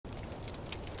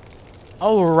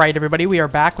Alright everybody, we are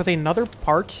back with another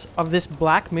part of this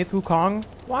Black Myth Wukong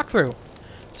walkthrough.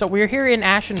 So we're here in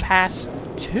Ashen Pass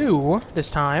 2 this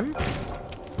time.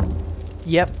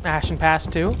 Yep, Ashen Pass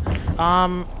 2.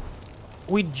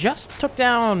 We just took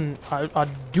down a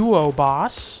duo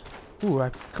boss. Ooh, I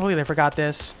completely forgot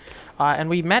this. And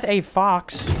we met a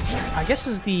fox. I guess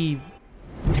is the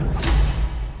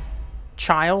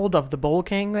child of the Bull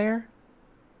King there.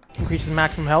 Increases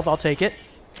maximum health, I'll take it.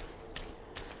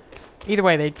 Either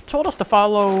way, they told us to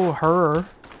follow her.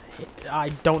 I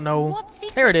don't know.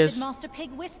 There it is. Did Master Pig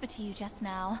whisper to you just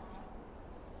now?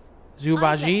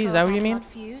 Zubaji, is that what you mean?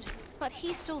 Feud, but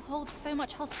he still holds so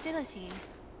much hostility.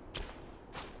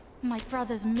 My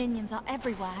brother's minions are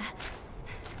everywhere.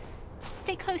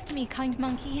 Stay close to me, kind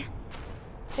monkey.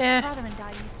 Yeah. My brother and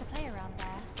I used to play around there.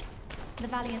 The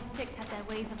Valiant Six had their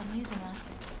ways of amusing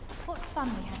us. What fun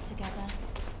we had together.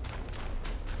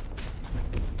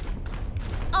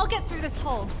 I'll get through this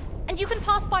hole, and you can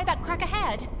pass by that crack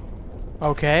ahead.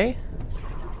 Okay.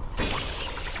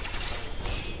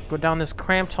 Go down this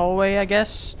cramped hallway, I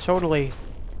guess? Totally.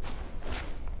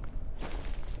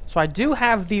 So I do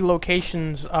have the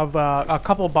locations of a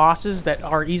couple bosses that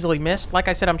are easily missed. Like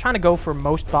I said, I'm trying to go for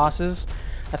most bosses.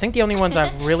 I think the only ones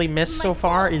I've really missed so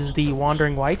far is the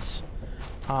Wandering Wights.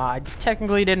 I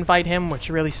technically didn't fight him, which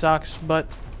really sucks, but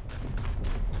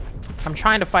I'm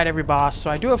trying to fight every boss, so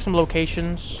I do have some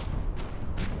locations.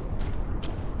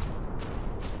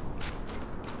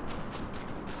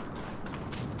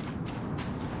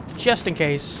 Just in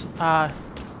case. I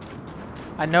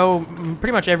know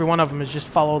pretty much every one of them is just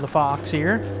follow the fox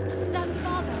here. That's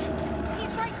Father.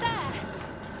 He's right there.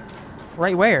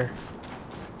 Right where?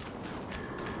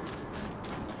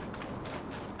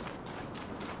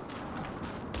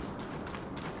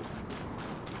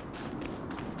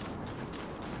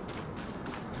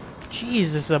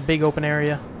 Jeez, this is a big open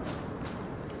area.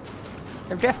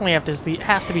 There definitely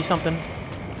has to be something.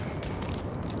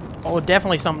 Oh,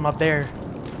 definitely something up there.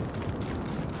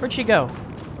 Where'd she go?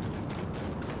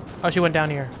 Oh, she went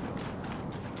down here.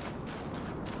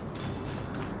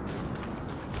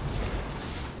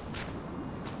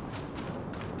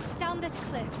 Down this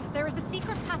cliff, there is a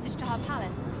secret passage to her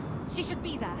palace. She should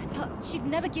be there, but she'd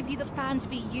never give you the fan to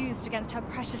be used against her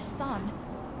precious son.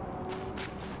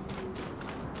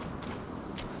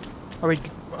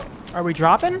 Are we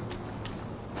dropping?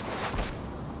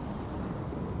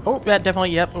 Oh, that definitely,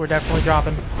 yep, we're definitely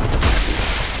dropping.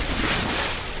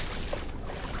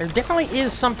 There definitely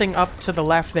is something up to the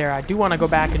left there. I do want to go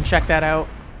back and check that out.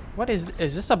 What is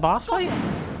this a boss fight?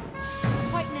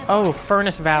 Oh,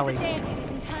 Furnace Valley. There's a deity we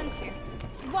can turn to.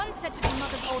 One said to be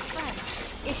Mother's old friend.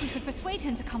 If we could persuade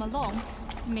him to come along,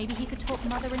 maybe he could talk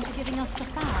Mother into giving us the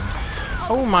fan.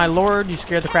 Oh my lord, you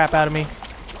scared the crap out of me.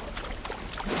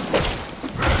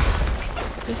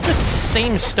 This is the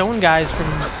same stone guys from...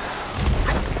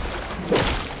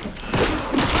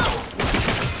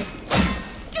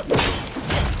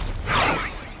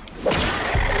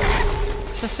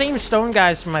 It's the same stone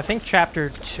guys from, I think, Chapter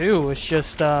 2. It's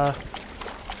just, they're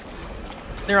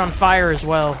on fire as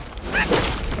well.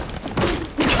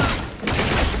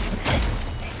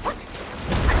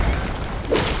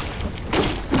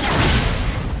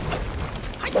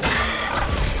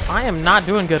 I am not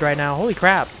doing good right now. Holy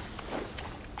crap.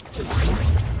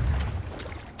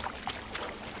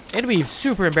 It'd be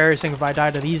super embarrassing if I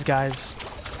died to these guys.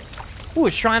 Ooh,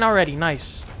 a shrine already.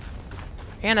 Nice.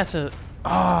 And that's a...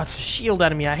 Oh, it's a shield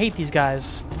enemy. I hate these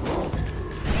guys.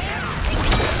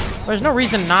 There's no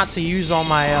reason not to use all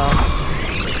my,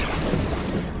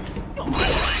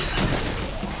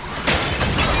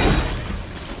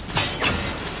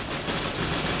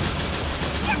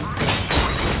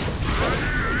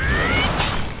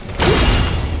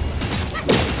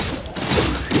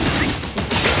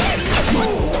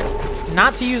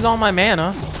 not to use all my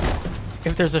mana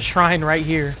if there's a shrine right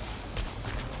here.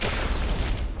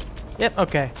 Yep,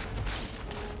 okay.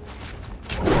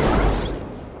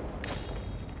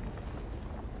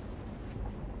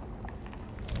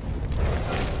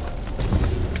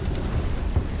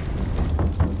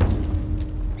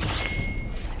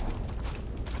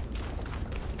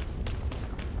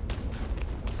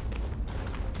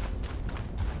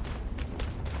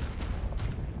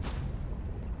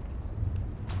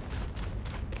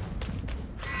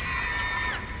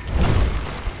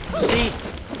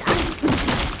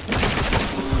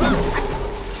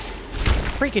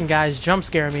 Freaking guys jump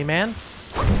scaring me, man.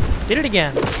 Did it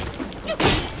again.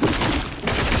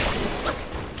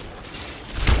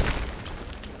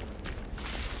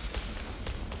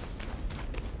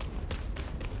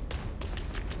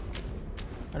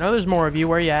 I know there's more of you.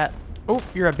 Where you at? Oh,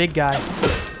 you're a big guy.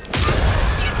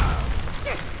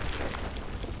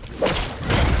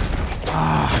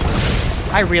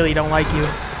 I really don't like you.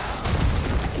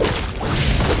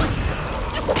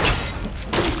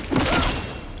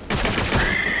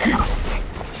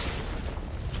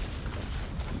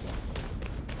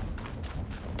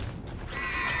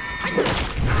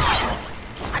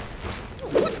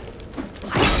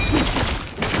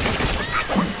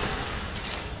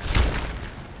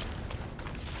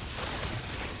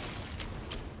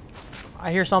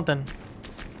 I hear something.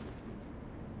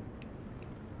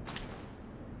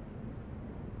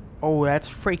 Oh, that's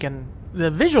freaking...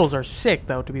 The visuals are sick,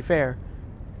 though, to be fair.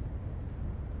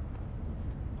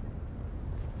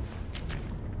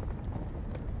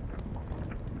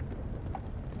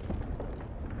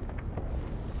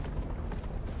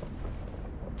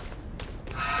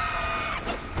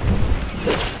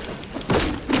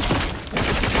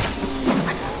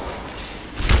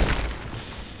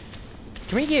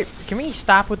 Can we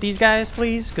stop with these guys,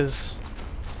 please? Because...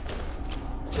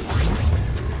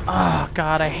 Oh,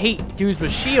 God, I hate dudes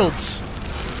with shields.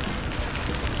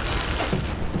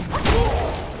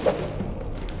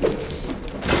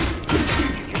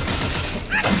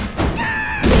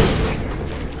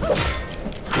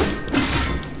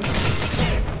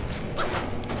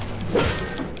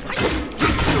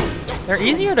 They're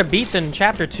easier to beat than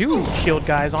Chapter 2 shield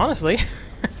guys, honestly.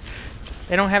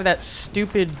 They don't have that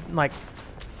stupid, like,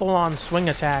 full-on swing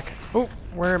attack. Oh,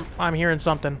 I'm hearing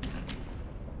something.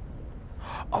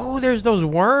 Oh, there's those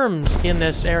worms in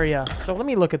this area. So let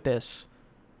me look at this.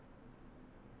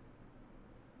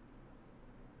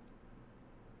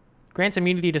 Grants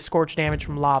immunity to scorch damage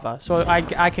from lava. So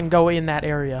I can go in that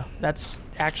area. That's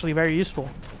actually very useful.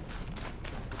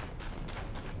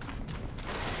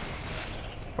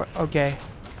 Okay.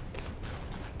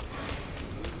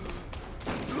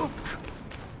 Look,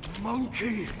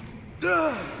 monkey.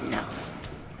 No.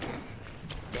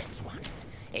 This one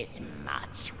is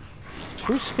much.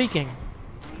 Who's speaking?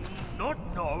 Not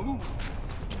no.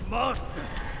 Master.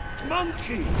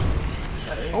 Monkey.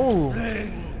 Oh.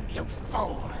 You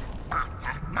fool.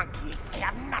 Master, monkey, they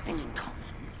have nothing in common.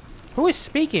 Who is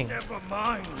speaking? Never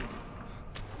mind.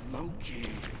 Monkey.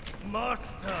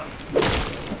 Master.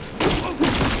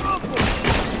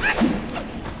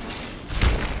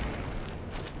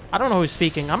 I don't know who's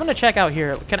speaking. I'm gonna check out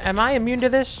here. Am I immune to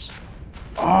this?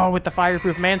 Oh, with the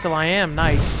fireproof mantle, I am.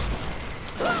 Nice.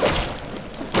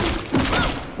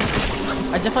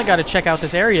 I definitely got to check out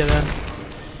this area then.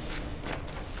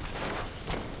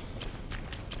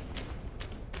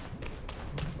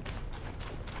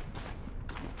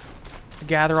 To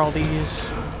gather all these.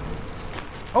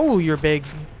 Oh, you're big.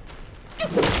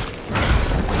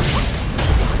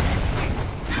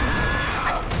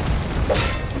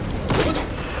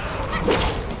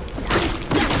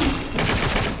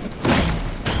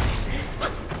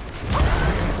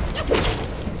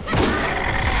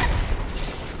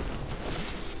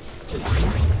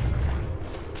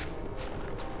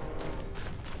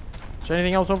 Is there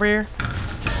anything else over here?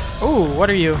 Oh, what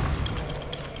are you?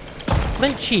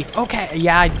 Flint Chief. Okay,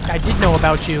 yeah, I did know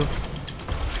about you.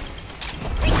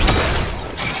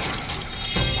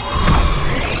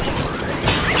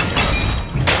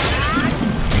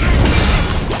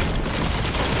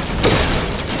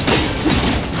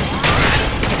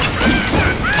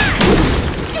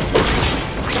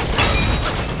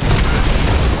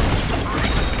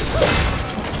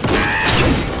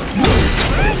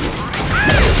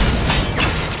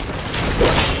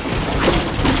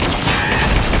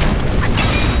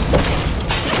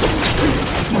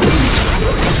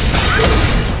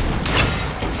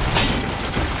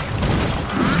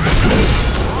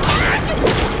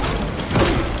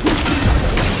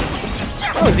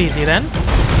 Easy then.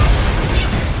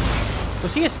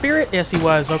 Was he a spirit? Yes, he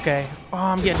was. Okay. Oh,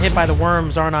 I'm getting hit by the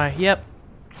worms, aren't I? Yep.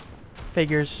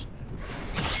 Figures.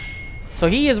 So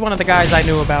he is one of the guys I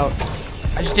knew about.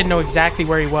 I just didn't know exactly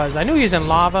where he was. I knew he was in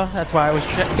lava. That's why I was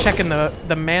checking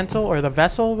the mantle or the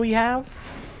vessel we have.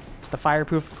 The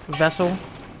fireproof vessel.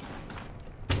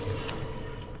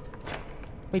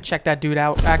 Let me check that dude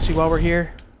out, actually, while we're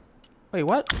here. Wait,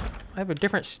 what? I have a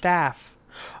different staff.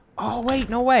 Oh, wait,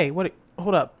 no way. What?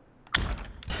 Hold up.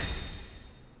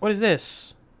 What is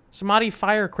this? Samadhi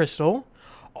Fire Crystal.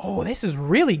 Oh, this is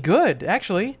really good,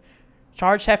 actually.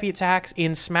 Charged heavy attacks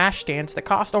in smash stance that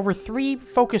cost over 3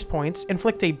 focus points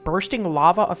inflict a bursting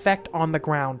lava effect on the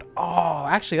ground. Oh,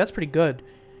 actually, that's pretty good.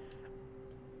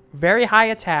 Very high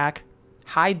attack,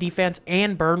 high defense,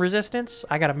 and burn resistance.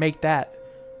 I gotta make that.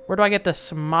 Where do I get the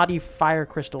Samadhi Fire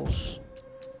Crystals?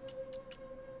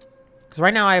 Because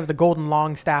right now I have the Golden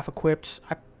Long Staff equipped.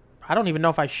 I don't even know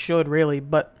if I should, really,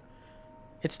 but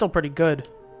it's still pretty good.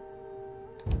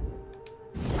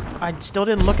 I still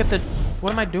didn't look at the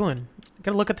What am I doing?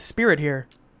 Gotta look at the spirit here.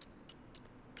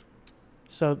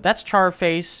 So that's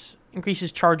Charface.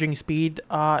 Increases charging speed.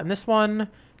 And this one,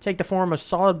 take the form of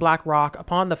solid black rock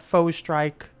upon the foe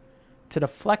strike to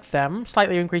deflect them.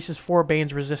 Slightly increases 4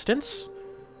 Bane's resistance.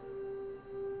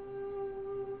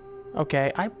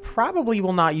 Okay, I probably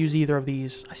will not use either of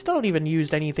these. I still haven't even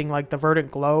used anything like the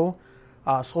Verdant Glow.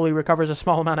 Slowly recovers a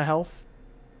small amount of health.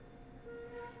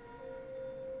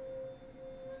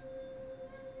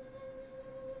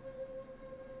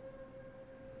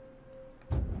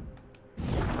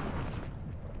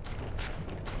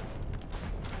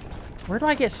 Where do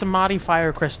I get Samadhi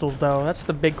Fire Crystals, though? That's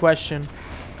the big question.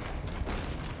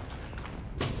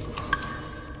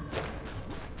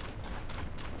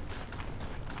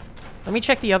 Let me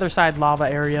check the other side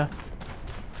lava area.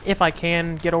 If I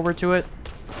can get over to it.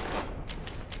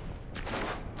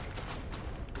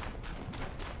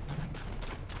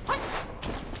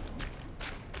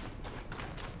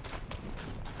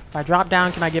 If I drop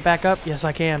down, can I get back up? Yes,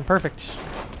 I can. Perfect.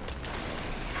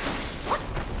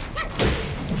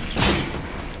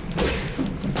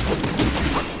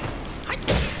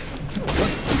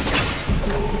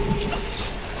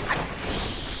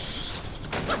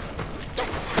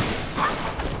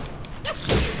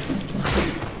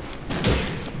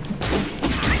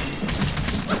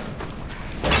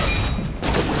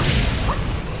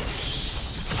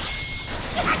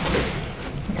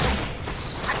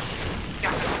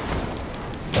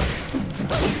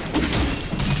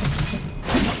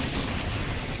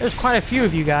 There's quite a few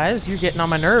of you guys. You're getting on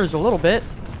my nerves a little bit.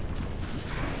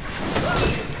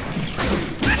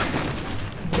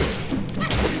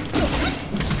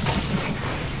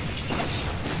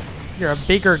 You're a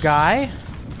bigger guy.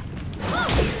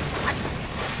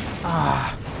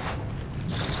 Ah.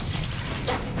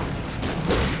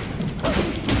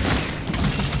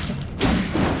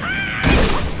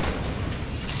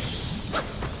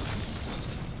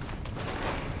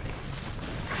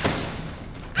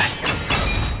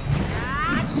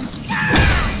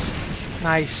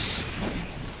 Nice.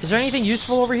 Is there anything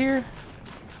useful over here?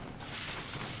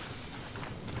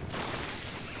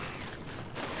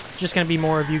 Just gonna be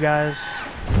more of you guys.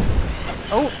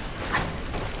 Oh!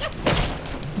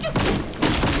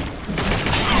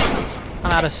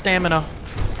 I'm out of stamina.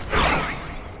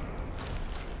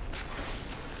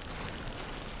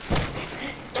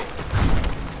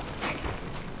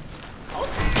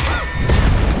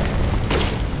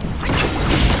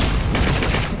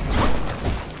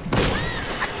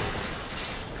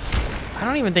 I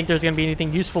don't even think there's gonna be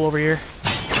anything useful over here.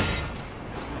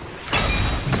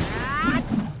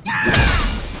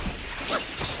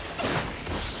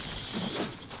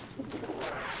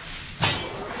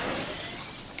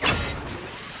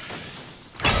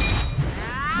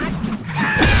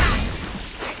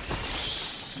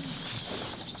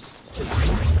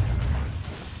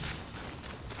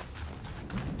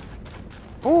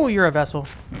 Oh, you're a vessel.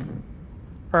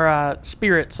 Or a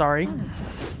spirit, sorry.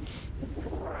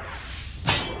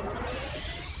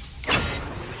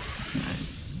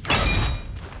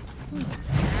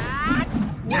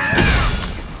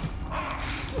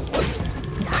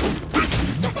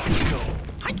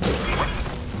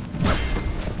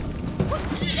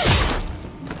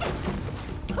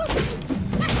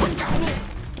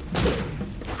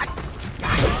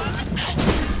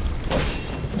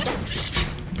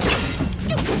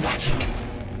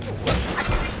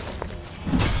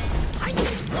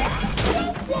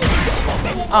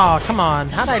 Oh, come on.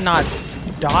 How did I not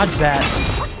dodge that?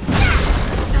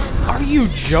 Are you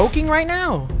joking right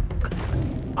now?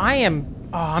 I am...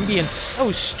 Oh, I'm being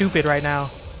so stupid right now.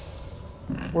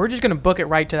 We're just gonna book it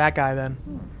right to that guy then.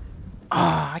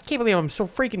 Ah, I can't believe I'm so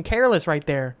freaking careless right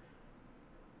there.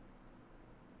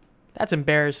 That's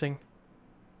embarrassing.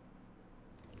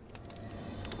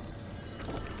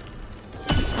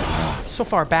 So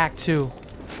far back, too.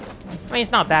 I mean,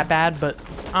 it's not that bad, but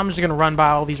I'm just gonna run by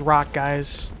all these rock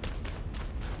guys.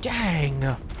 Dang.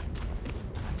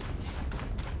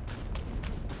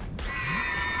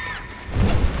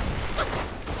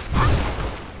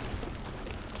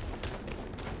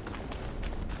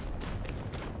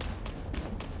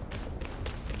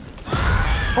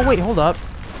 Oh, wait, hold up.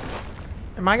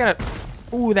 Am I gonna...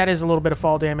 Ooh, that is a little bit of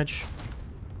fall damage.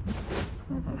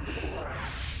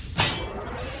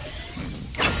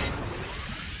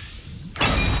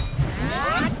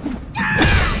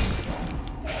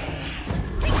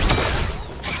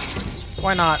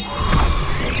 Why not?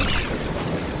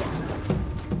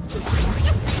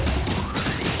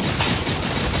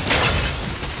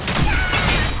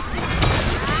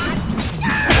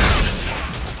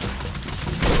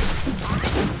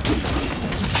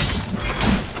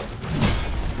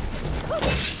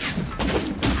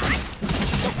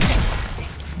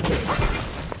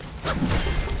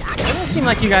 seem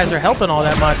like you guys are helping all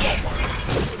that much.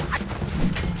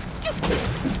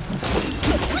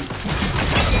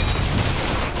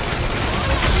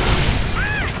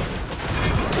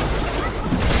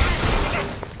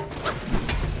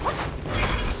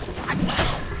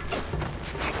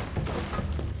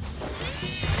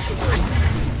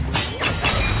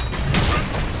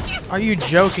 Are you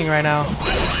joking right now?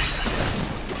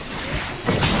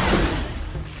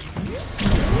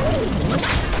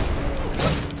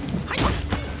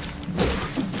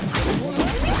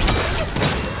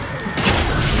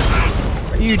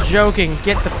 Are you joking?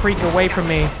 Get the freak away from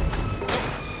me.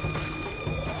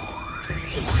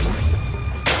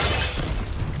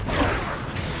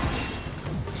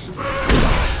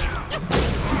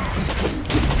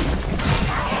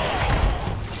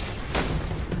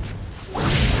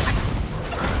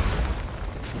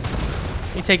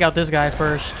 Let me take out this guy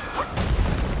first.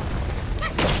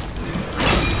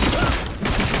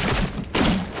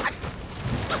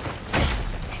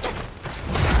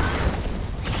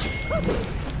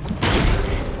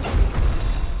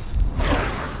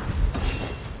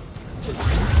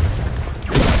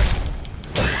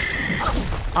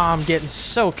 I'm getting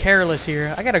so careless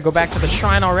here. I gotta go back to the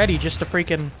shrine already just to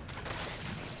freaking...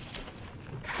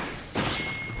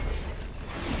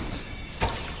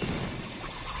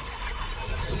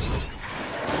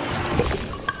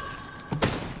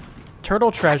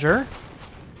 Turtle treasure.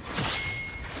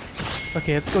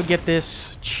 Okay, let's go get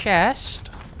this chest.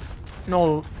 And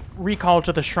we'll recall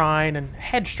to the shrine and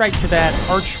head straight to that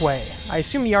archway. I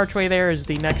assume the archway there is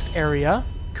the next area.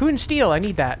 Coon steel, I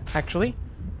need that, actually.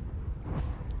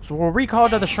 So we'll recall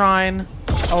to the shrine.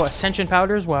 Oh, ascension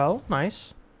powder as well.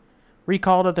 Nice.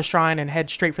 Recall to the shrine and head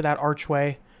straight for that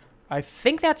archway. I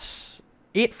think that's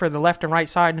it for the left and right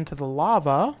side into the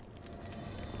lava.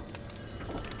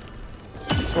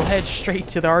 We'll head straight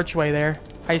to the archway there.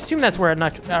 I assume that's where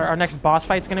our next boss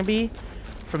fight's gonna be.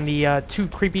 From the two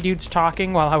creepy dudes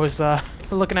talking while I was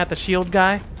looking at the shield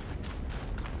guy.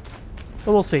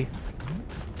 But we'll see.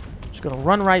 Just gonna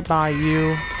run right by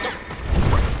you.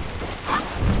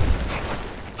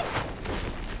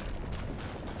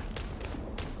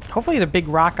 Hopefully the big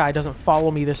rock guy doesn't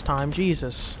follow me this time.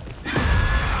 Jesus.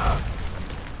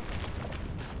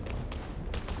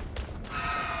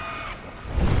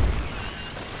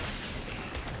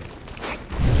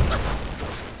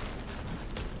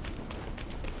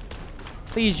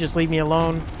 Please just leave me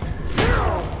alone.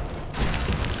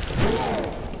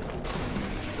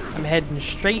 I'm heading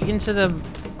straight into the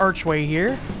archway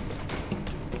here.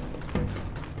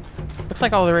 Looks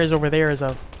like all there is over there is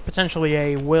a potentially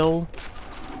a will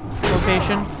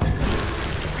location.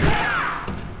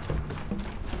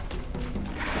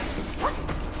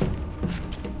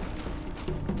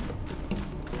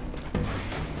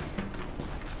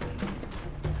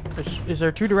 Is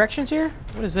there two directions here?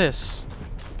 What is this?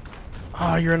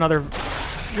 Oh, you're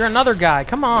another guy.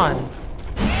 Come on.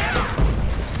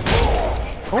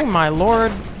 Oh my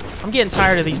lord. I'm getting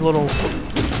tired of these little...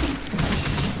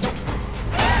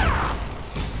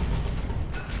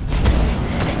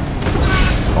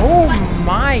 Oh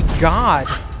my god.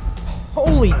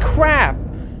 Holy crap.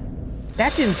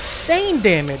 That's insane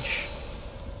damage.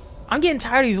 I'm getting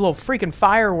tired of these little freaking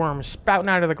fireworms spouting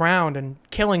out of the ground and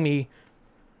killing me.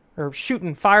 Or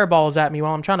shooting fireballs at me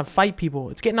while I'm trying to fight people.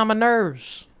 It's getting on my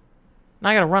nerves. Now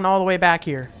I gotta run all the way back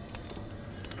here.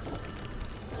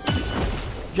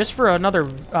 Just for another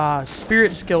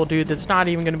spirit skill, dude, that's not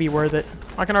even gonna be worth it.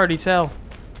 I can already tell.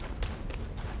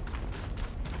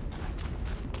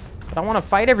 But I want to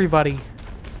fight everybody.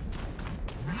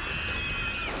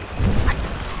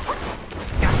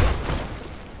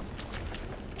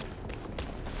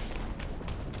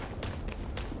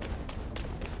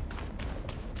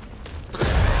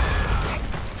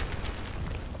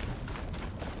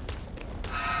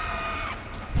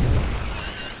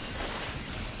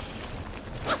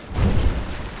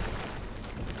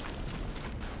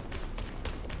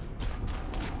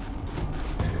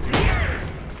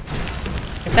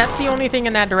 If that's the only thing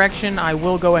in that direction, I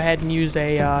will go ahead and use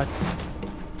a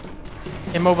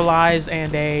immobilize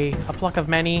and a pluck of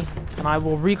many, and I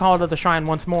will recall to the shrine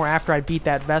once more after I beat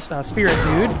that spirit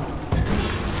dude.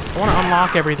 I want to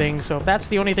unlock everything, so if that's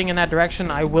the only thing in that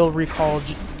direction, I will recall,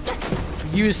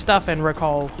 use stuff and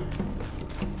recall.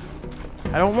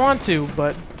 I don't want to,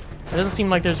 but it doesn't seem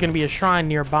like there's going to be a shrine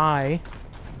nearby.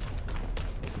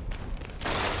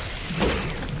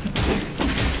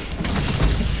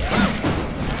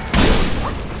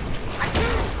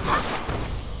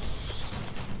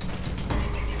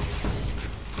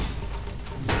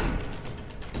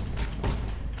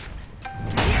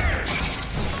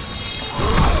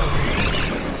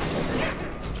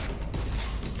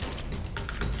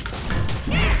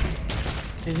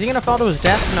 Is he gonna fall to his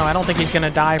death? No, I don't think he's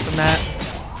gonna die from that.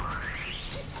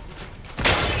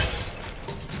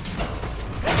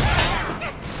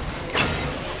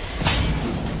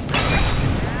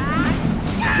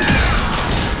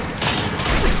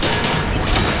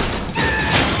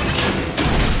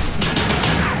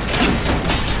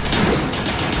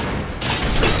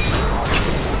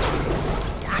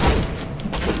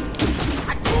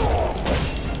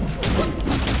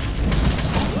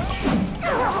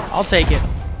 I'll take it.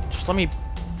 Just let me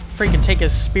freaking take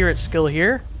his spirit skill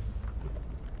here.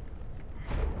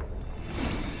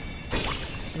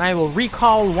 And I will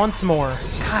recall once more.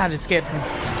 God, it's getting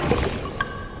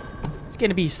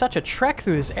to be such a trek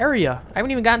through this area. I haven't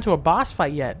even gotten to a boss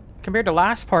fight yet. Compared to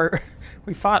last part,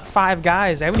 we fought 5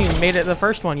 guys. I haven't even made it to the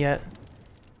first one yet.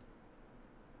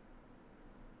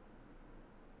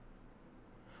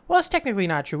 Well, that's technically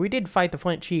not true. We did fight the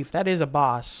Flint Chief. That is a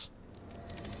boss.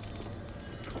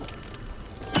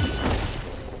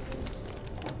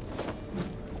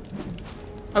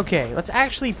 Okay, let's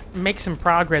actually make some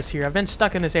progress here. I've been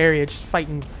stuck in this area just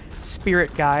fighting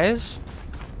spirit guys.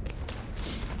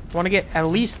 I want to get at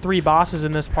least 3 bosses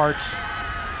in this part.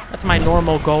 That's my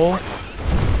normal goal.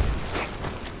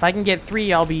 If I can get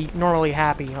 3, I'll be normally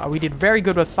happy. We did very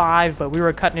good with 5, but we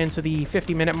were cutting into the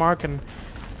 50-minute mark, and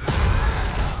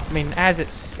I mean,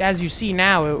 as you see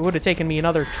now, it would have taken me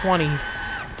another 20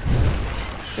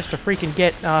 just to freaking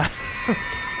get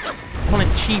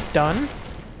Flint Chief done.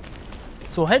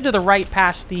 So we'll head to the right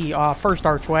past the first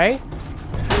archway.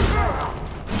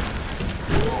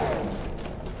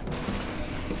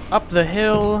 Up the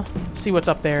hill. See what's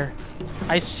up there.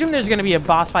 I assume there's going to be a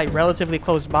boss fight relatively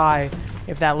close by.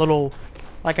 If that little,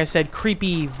 like I said,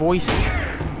 creepy voice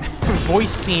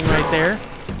scene right there.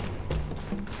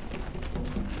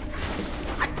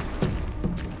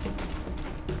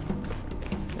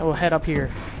 And we'll head up here.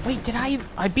 Wait, did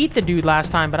I beat the dude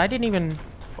last time, but I didn't even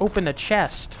open the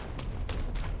chest.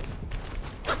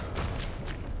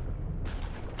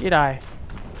 Did I?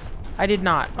 I did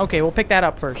not. Okay, we'll pick that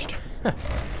up first.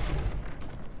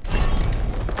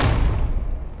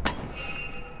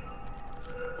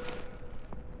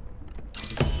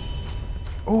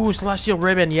 Ooh, Celestial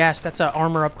Ribbon. Yes, that's an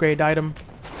armor upgrade item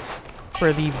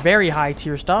for the very high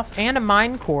tier stuff. And a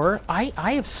Mine Core. I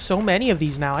have so many of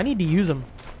these now. I need to use them.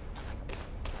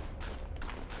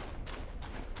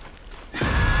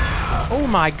 Oh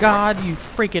my god, you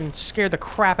freaking scared the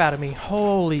crap out of me.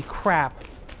 Holy crap.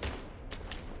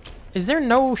 Is there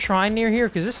no shrine near here?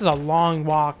 Because this is a long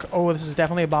walk. Oh, this is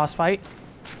definitely a boss fight.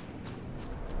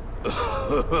 Wanted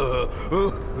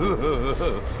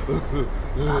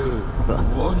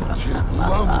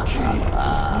monkey,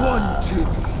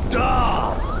 wanted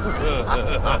star,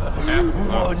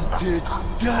 wanted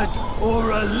dead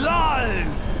or alive.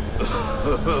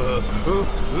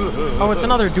 Oh, it's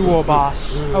another duo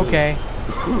boss. Okay.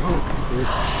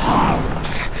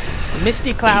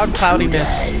 Misty Cloud, Cloudy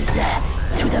Mist.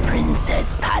 To the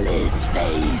Princess Palace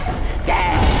face.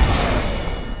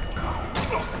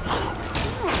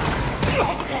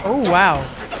 Oh, wow.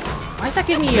 Why does that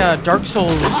give me Dark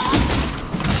Souls?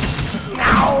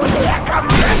 Now here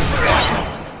comes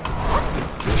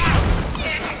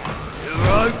Here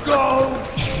I go.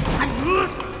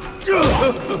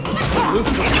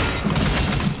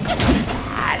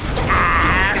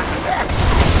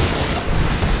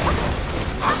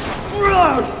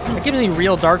 That gives me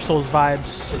real Dark Souls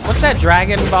vibes. What's that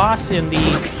dragon boss in the,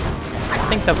 I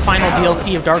think the final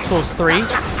DLC of Dark Souls 3?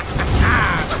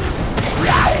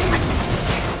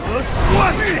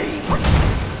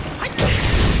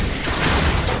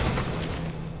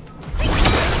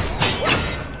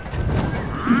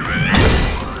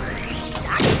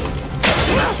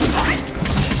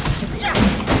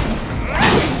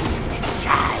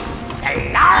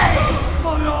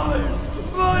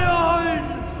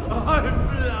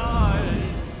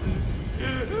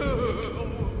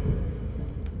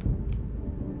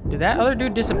 Did that other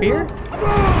dude disappear?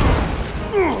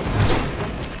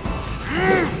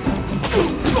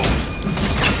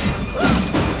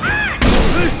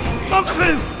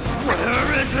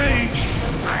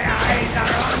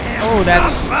 Oh,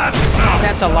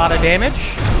 that's a lot of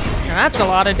damage. And that's a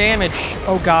lot of damage.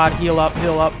 Oh god, heal up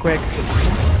quick.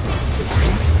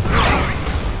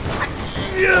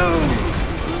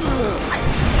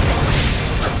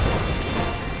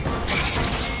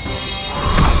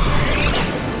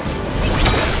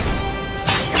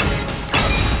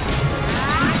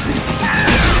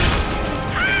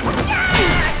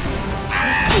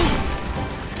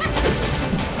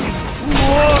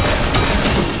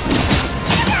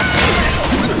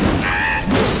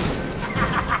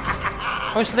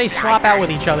 Oh, so they swap out with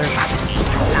each other.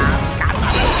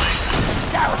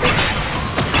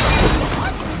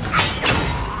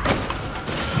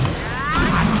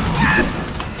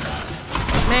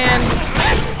 Man.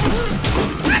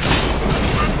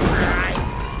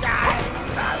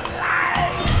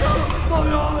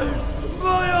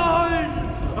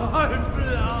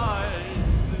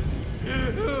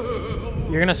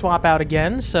 You're gonna swap out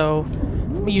again, so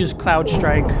let me use Cloud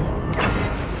Strike.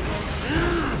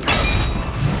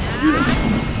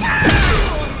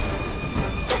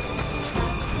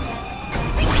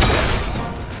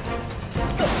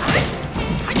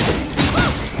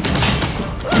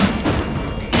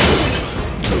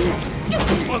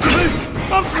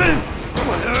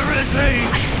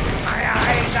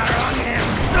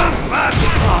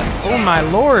 Oh my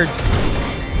lord!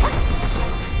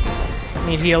 I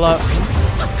need to heal up.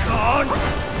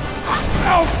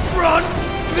 Outrun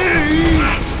me!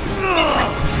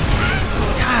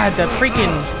 God, the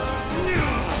freaking...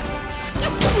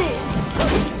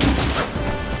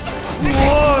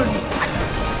 One,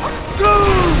 two!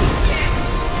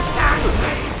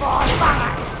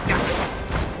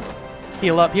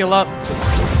 Heal up, heal up.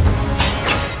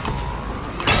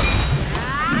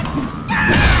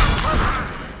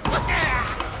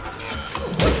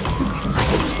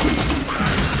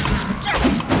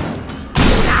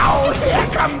 Now here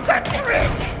comes a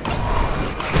trick!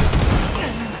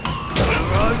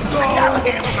 Show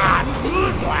him my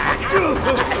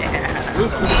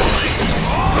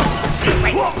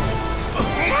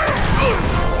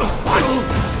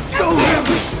Show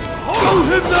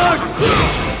him that!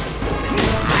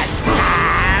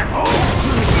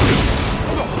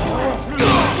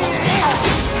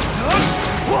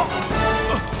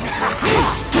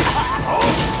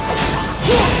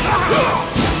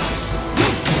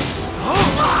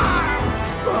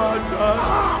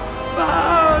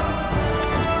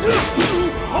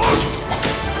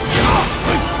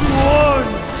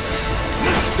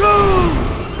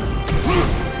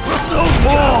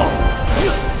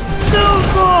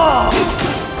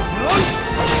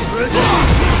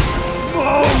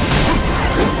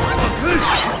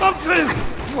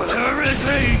 Where is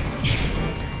he?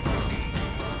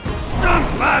 Stand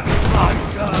back,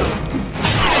 hunter!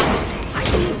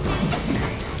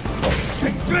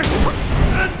 Take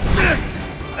this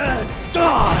and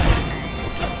die!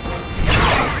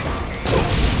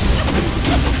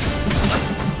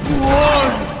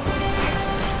 One,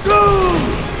 two!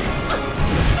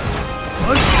 I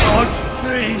can't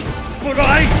see, but I...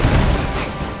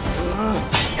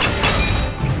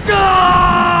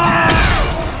 die!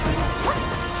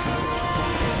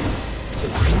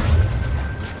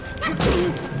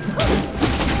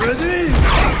 Ready?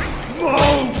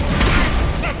 Smoke!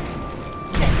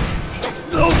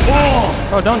 No more!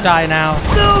 Oh, don't die now.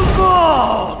 No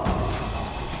more!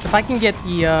 If I can get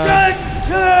the,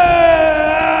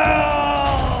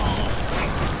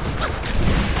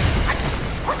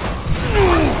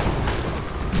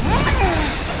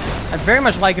 I'd very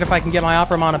much like it if I can get my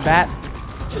Opera bat.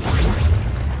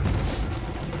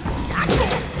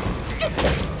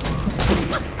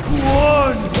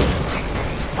 One,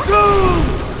 two!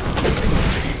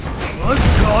 I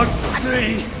can't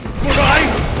see, but I...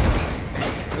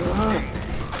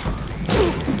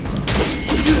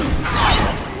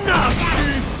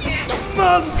 Nasty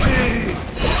monkey!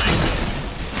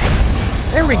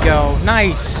 There we go.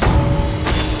 Nice.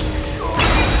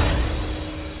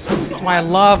 That's why I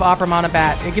love Opera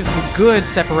bat. It gives some good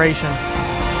separation.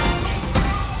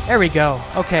 There we go.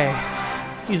 Okay.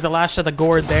 Use the Lash of the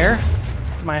Gourd there.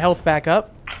 Get my health back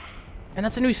up. And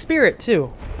that's a new spirit,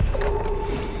 too.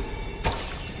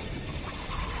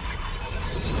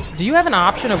 Do you have an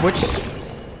option of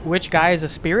which guy is a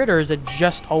spirit, or is it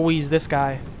just always this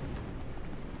guy?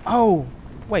 Oh,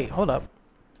 wait, hold up.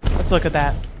 Let's look at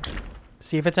that.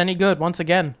 See if it's any good once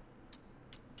again.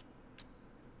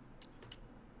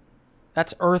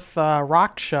 That's Earth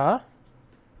Rakshasa.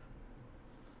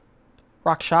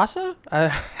 Rakshasa? I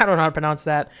don't know how to pronounce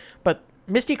that. But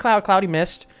Misty Cloud, Cloudy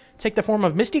Mist. Take the form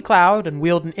of Misty Cloud and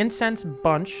wield an incense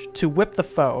bunch to whip the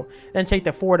foe. Then take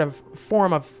the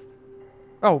form of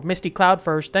Misty Cloud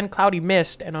first, then Cloudy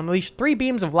Mist, and unleash 3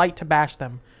 beams of light to bash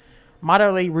them.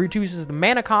 Moderately reduces the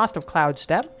mana cost of Cloud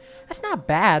Step. That's not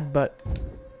bad, but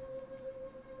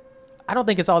I don't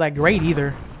think it's all that great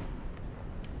either.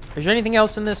 Is there anything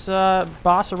else in this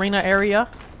boss arena area?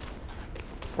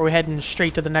 Or are we heading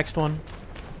straight to the next one?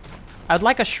 I'd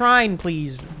like a shrine,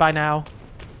 please, by now.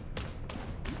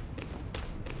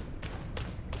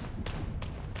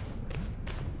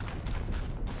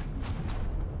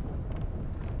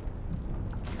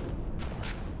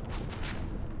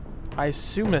 I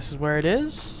assume this is where it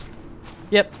is.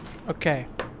 Yep. Okay.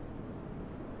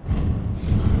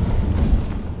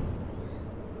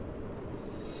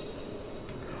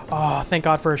 Oh, thank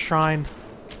God for a shrine.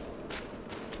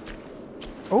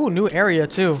 Oh, new area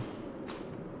too.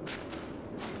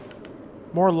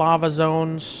 More lava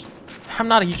zones. I'm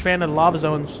not a huge fan of the lava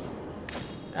zones.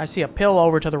 I see a pill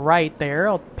over to the right there.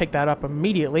 I'll pick that up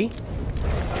immediately.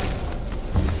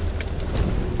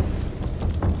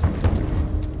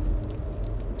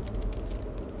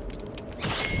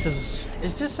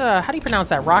 Is this, how do you pronounce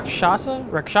that? Rakshasa?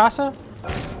 Rakshasa?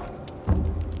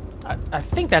 I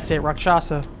think that's it,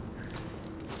 Rakshasa.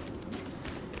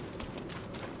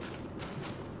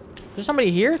 Is there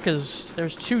somebody here? Because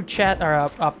there's two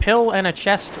a pill and a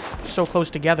chest so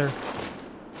close together.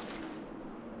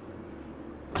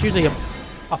 It's usually a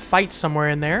fight somewhere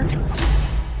in there.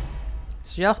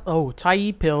 So yeah, oh,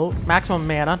 Tai pill, maximum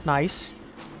mana, nice.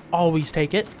 Always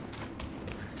take it.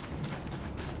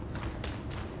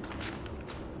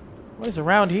 What is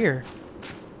around here?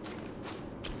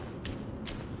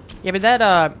 Yeah, but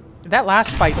that last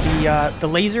fight, the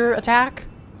laser attack,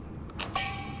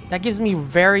 that gives me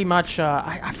very much,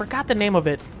 I forgot the name of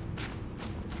it.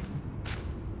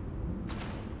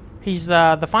 He's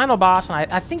the final boss, and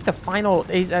I think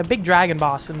he's a big dragon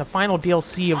boss in the final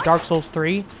DLC of Dark Souls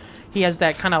 3. He has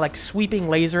that kind of like sweeping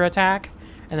laser attack,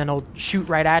 and then he'll shoot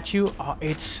right at you. Oh,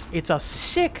 it's a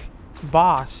sick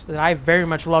boss that I very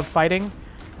much love fighting,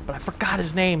 but I forgot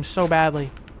his name so badly.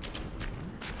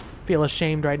 Feel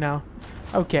ashamed right now.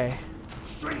 Okay.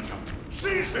 Stranger,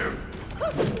 seize him!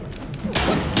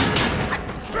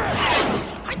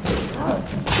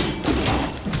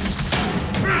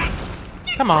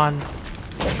 Come on.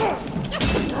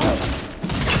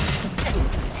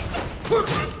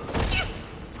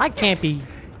 I can't be...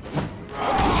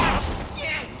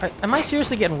 Am I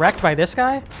seriously getting wrecked by this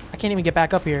guy? I can't even get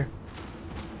back up here.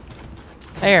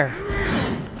 There.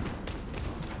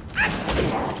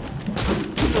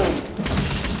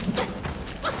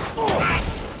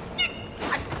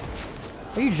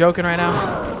 Are you joking right now?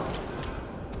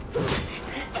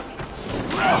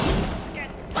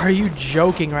 Are you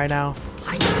joking right now?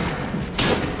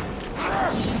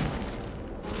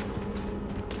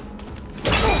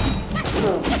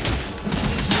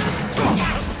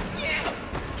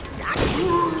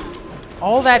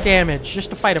 All that damage just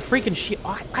to fight a freaking shield.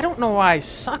 I don't know why I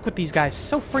suck with these guys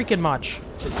so freaking much.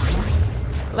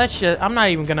 Let's just... I'm not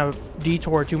even gonna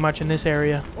detour too much in this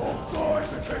area.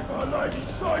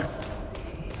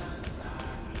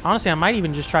 Honestly, I might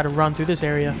even just try to run through this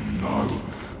area.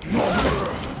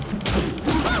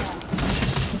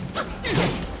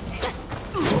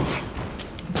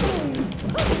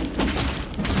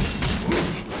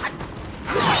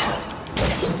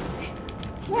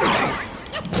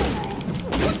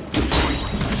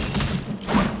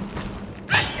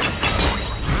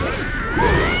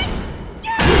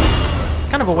 It's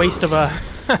kind of a waste of a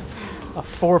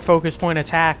 4 focus point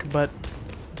attack, but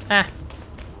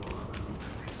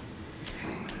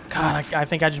God, I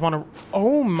think I just want to...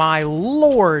 Oh my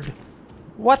lord!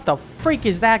 What the freak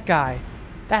is that guy?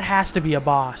 That has to be a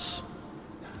boss.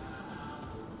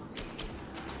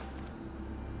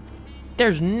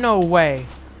 There's no way.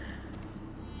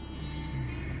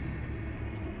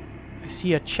 I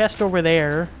see a chest over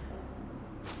there.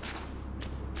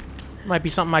 Might be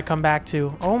something I come back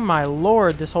to. Oh my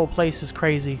lord, this whole place is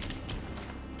crazy.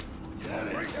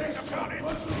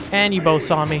 And you both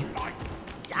saw me.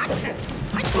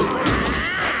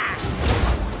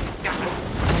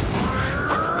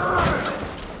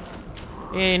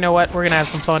 Yeah, you know what? We're gonna have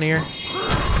some fun here.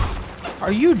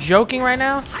 Are you joking right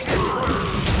now?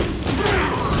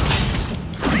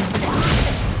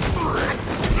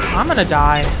 I'm gonna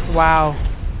die. Wow.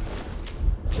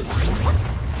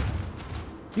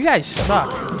 You guys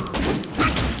suck.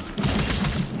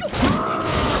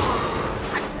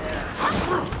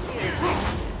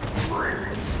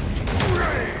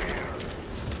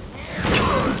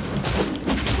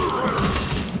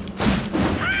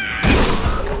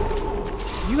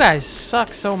 You guys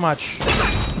suck so much.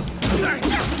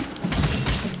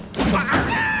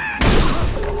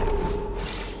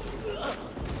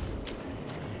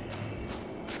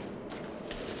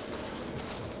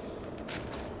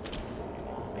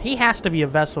 He has to be a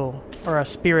vessel or a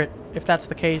spirit, if that's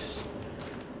the case.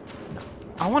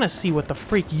 I want to see what the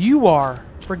freak you are.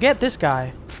 Forget this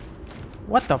guy.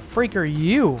 What the freak are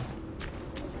you?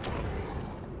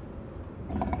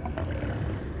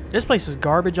 This place is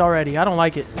garbage already. I don't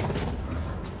like it.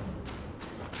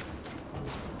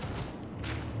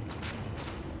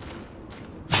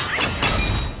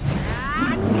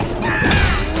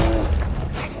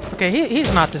 Okay,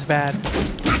 he's not this bad.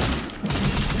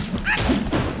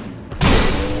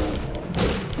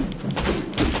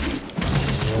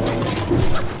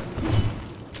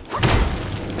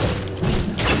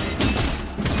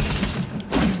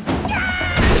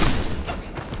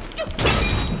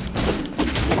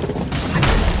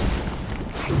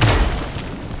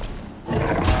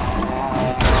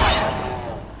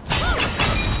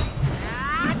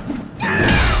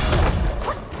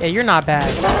 Yeah, you're not bad.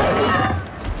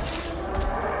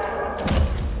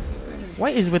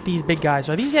 What is with these big guys?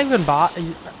 Are these even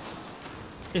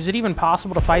is it even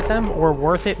possible to fight them or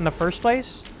worth it in the first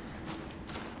place?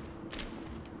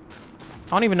 I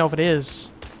don't even know if it is.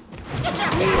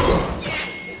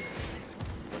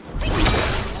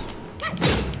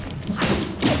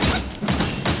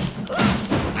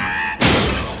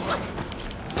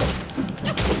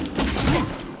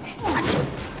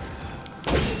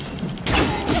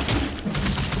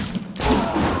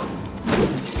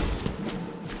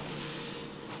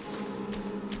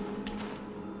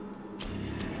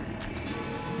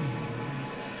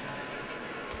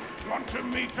 Want to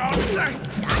meet our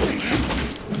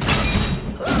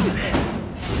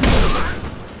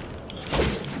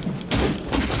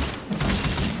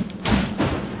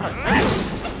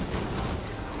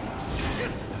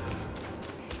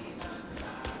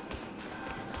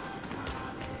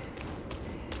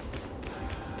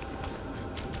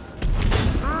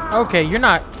Okay, you're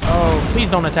not... Oh, please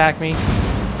don't attack me.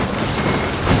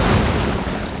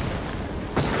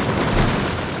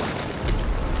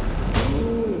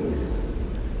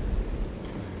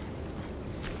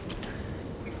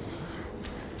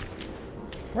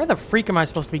 Where the freak am I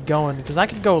supposed to be going? Because I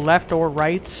could go left or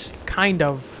right, kind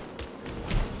of.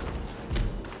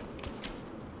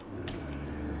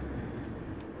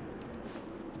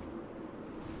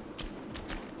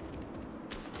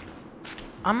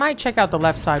 I might check out the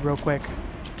left side real quick.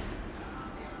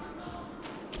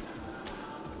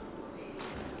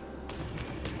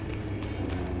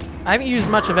 I haven't used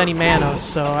much of any mana,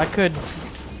 so I could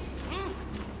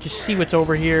just see what's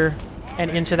over here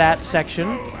and into that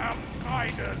section.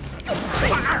 outsiders.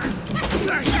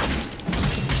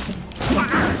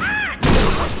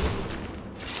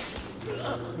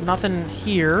 Nothing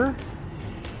here.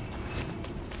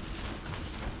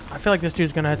 I feel like this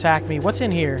dude's gonna attack me. What's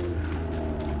in here?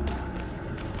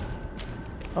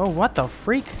 Oh, what the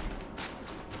freak?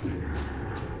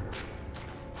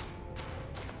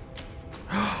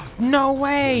 No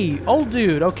way! Old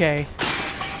dude, okay.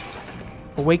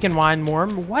 Awaken wine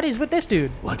worm. What is with this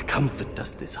dude? What comfort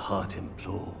does this heart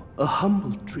implore? A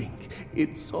humble drink,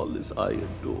 its solace I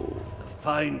adore. The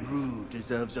fine brew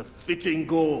deserves a fitting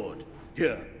gourd.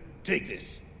 Here, take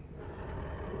this.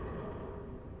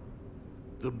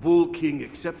 The Bull King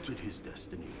accepted his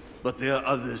destiny, but there are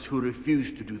others who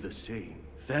refuse to do the same.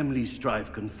 Family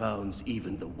strife confounds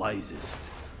even the wisest.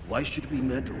 Why should we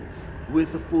meddle?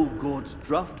 With the full gourd's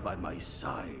draught by my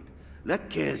side, let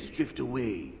cares drift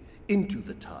away into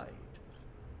the tide.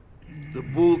 The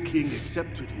Bull King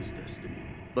accepted his destiny,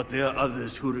 but there are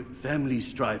others who family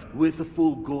strife with the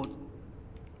full gourd.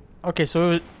 Okay,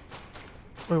 so...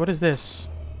 Wait, what is this?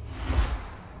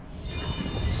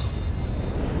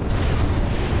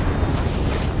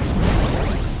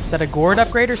 Is that a gourd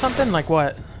upgrade or something? Like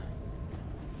what?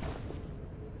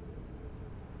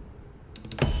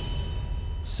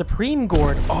 Supreme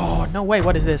gourd. Oh, no way.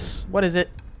 What is this? What is it?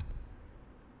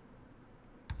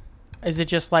 Is it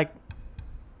just like...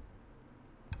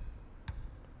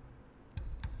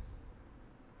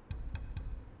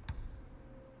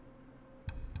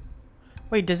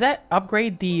 Wait, does that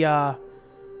upgrade the,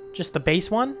 just the base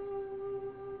one?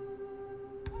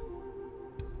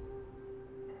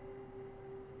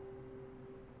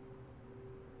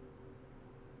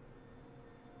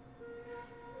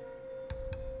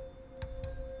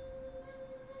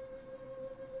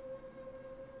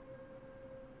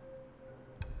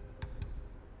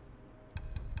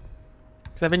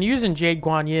 I've been using Jade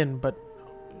Guanyin, but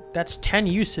that's 10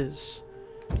 uses.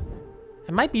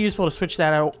 It might be useful to switch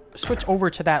that out, switch over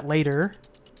to that later.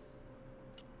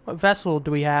 What vessel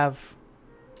do we have?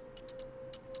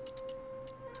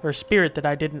 Or spirit that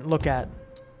I didn't look at?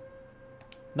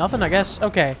 Nothing, I guess.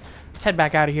 Okay, let's head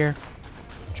back out of here.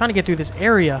 I'm trying to get through this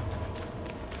area.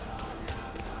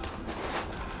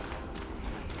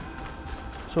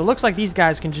 So it looks like these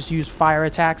guys can just use fire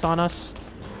attacks on us.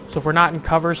 So if we're not in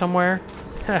cover somewhere...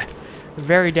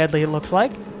 Very deadly, it looks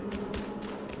like.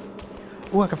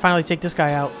 Ooh, I can finally take this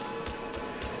guy out.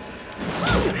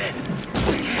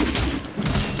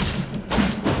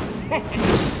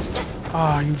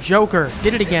 Oh, you joker.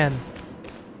 Did it again.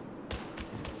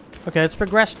 Okay, let's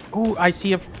progress. Ooh, I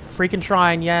see a freaking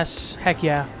shrine. Yes. Heck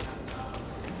yeah.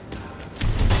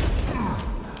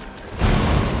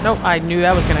 Nope, I knew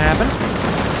that was going to happen.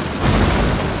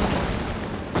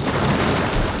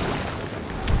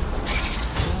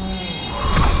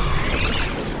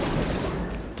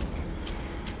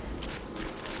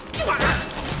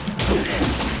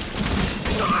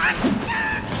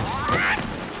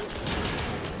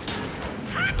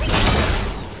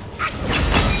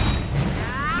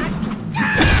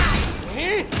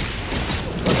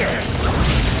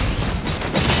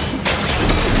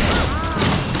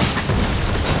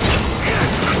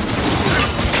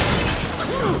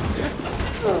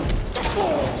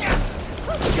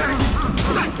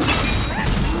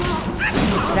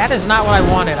 That is not what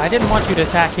I wanted. I didn't want you to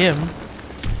attack him.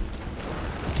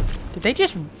 Did they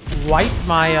just wipe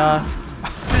my, I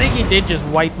think he did just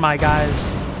wipe my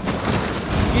guys.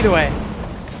 Either way.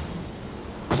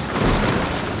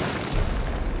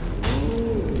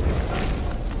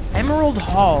 Emerald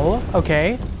Hall.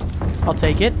 Okay. I'll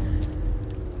take it.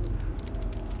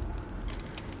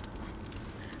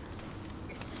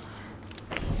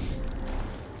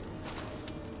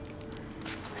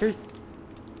 Here's...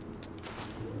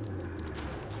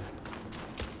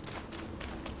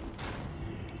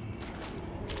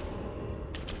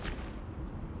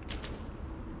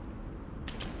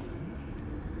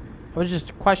 I was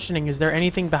just questioning, is there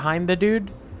anything behind the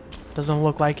dude? Doesn't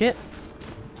look like it.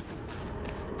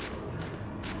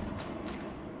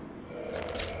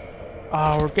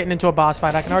 Oh, we're getting into a boss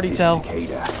fight. I can already tell.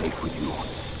 Cicada, safe with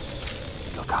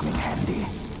you. You'll come in handy.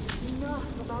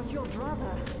 Enough about your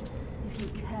brother. If you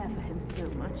care for him so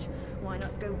much, why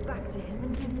not go back to him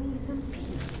and give me some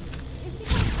peace? If you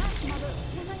don't ask, Mother,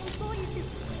 then I implore you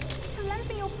to lend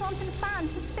me your plant and fan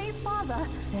to save Father.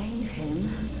 Save him,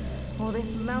 or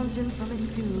this mountain from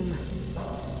its doom.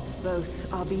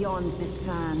 Both are beyond this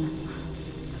fan.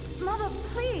 Mother,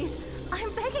 please,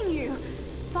 I'm begging you.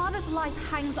 Father's life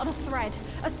hangs on a thread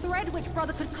which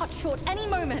Brother could cut short any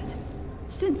moment.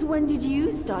 Since when did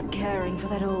you start caring for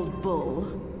that old bull?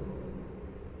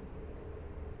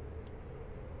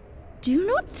 Do you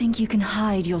not think you can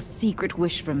hide your secret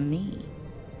wish from me?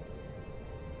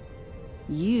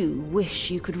 You wish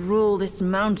you could rule this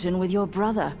mountain with your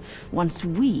brother once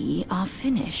we are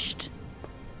finished.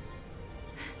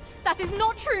 That is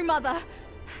not true, Mother.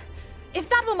 If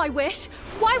that were my wish,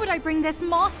 why would I bring this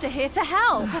master here to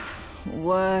help?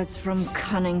 Words from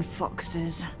cunning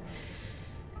foxes.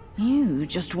 You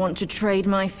just want to trade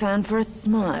my fan for a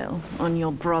smile on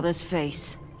your brother's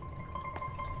face.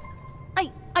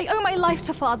 I owe my life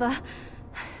to Father,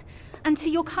 and to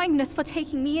your kindness for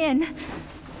taking me in.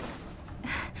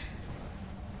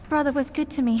 Brother was good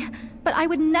to me, but I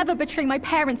would never betray my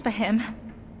parents for him.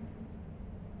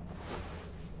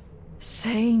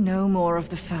 Say no more of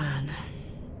the fan.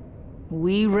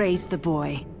 We raised the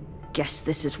boy. Guess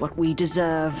this is what we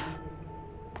deserve.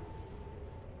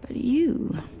 But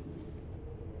you...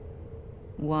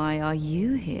 why are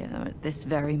you here at this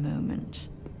very moment?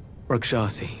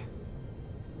 Rakshasi,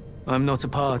 I'm not a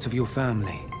part of your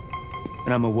family,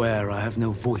 and I'm aware I have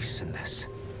no voice in this.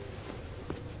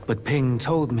 But Ping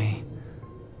told me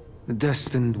the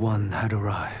Destined One had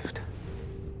arrived.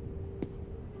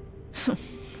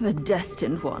 The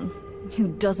Destined One, who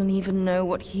doesn't even know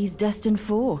what he's destined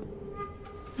for.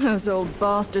 Those old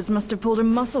bastards must have pulled a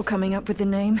muscle coming up with the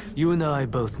name. You and I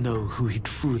both know who he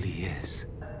truly is.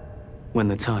 When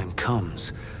the time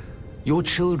comes, your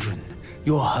children,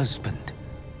 your husband,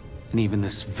 and even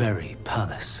this very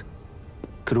palace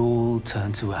could all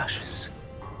turn to ashes.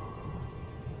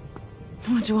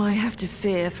 What do I have to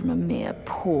fear from a mere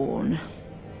pawn?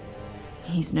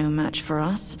 He's no match for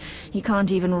us. He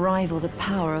can't even rival the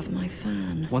power of my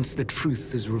fan. Once the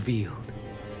truth is revealed,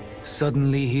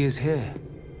 suddenly he is here.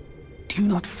 Do you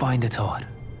not find it odd?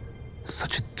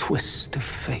 Such a twist of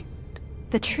fate.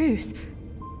 The truth?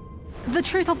 The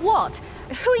truth of what?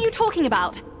 Who are you talking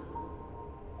about?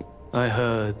 I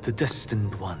heard the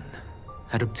Destined One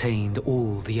had obtained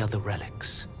all the other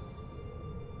relics.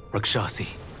 Rakshasi,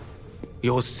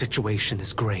 your situation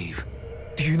is grave.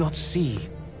 Do you not see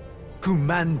who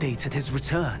mandated his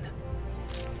return?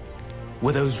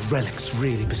 Were those relics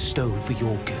really bestowed for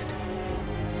your good?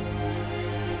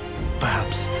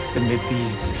 Perhaps amid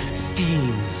these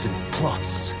schemes and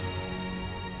plots,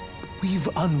 we've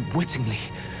unwittingly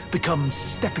become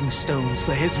stepping stones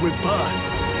for his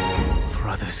rebirth. For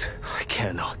others, I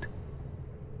care not.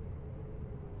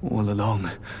 All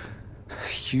along,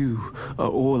 you are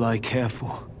all I care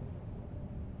for.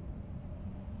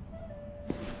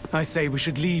 I say we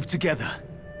should leave together.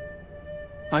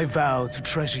 I vow to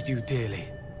treasure you dearly.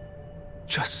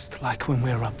 Just like when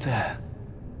we're up there.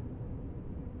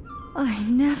 I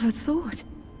never thought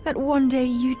that one day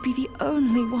you'd be the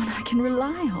only one I can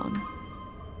rely on.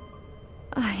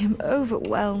 I am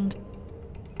overwhelmed.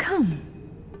 Come,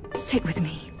 sit with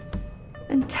me,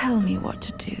 and tell me what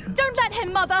to do. Don't let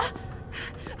him, Mother!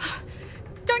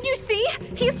 Don't you see?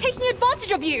 He's taking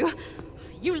advantage of you!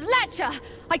 You lecher!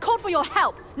 I called for your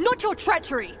help, not your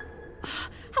treachery!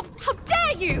 How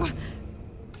dare you!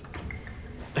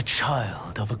 A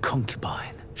child of a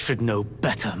concubine should know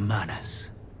better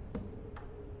manners.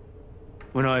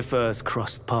 When I first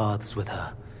crossed paths with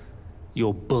her,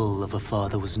 your bull of a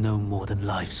father was no more than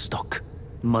livestock,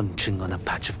 munching on a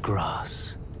patch of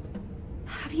grass.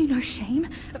 Have you no shame?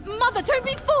 Mother, don't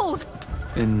be fooled!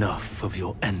 Enough of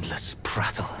your endless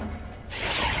prattle.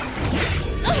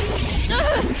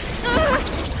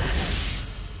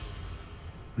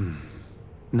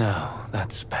 Now,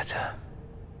 that's better.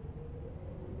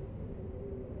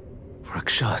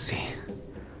 Rakshasi,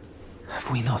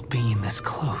 have we not been this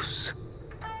close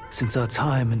since our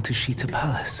time in Tushita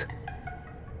Palace?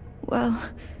 Well,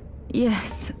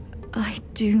 yes, I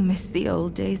do miss the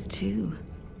old days too.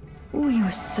 We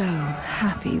were so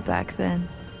happy back then.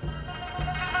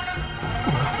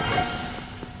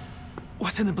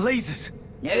 What in the blazes?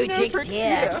 No tricks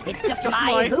here. It's just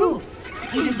my hoof.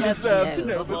 You deserve to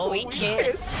know before we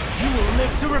kiss. You will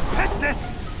live to repent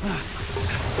this!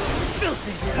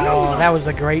 Oh, that was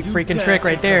a great freaking trick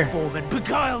right there. Form and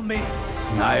beguile me!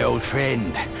 My old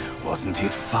friend, wasn't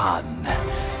it fun?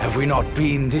 Have we not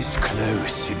been this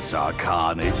close since our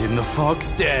carnage in the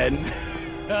fox den?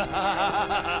 You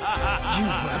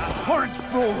abhorrent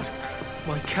fraud!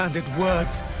 My candid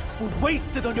words were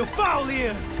wasted on your foul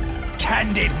ears!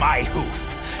 Candid my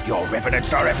hoof! Your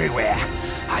revenants are everywhere.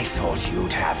 I thought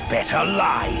you'd have better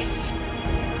lies.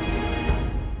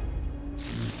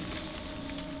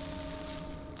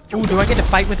 Ooh, do I get to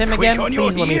fight with him again? Quick on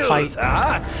your Please let me fight. heels,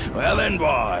 huh? Well then,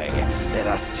 boy, let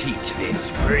us teach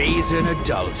this brazen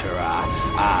adulterer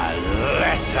a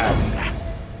lesson.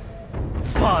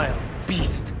 Vile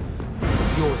beast!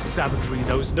 Your savagery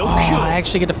knows no Oh, cure. I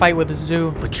actually get to fight with the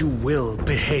zoo. But you will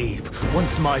behave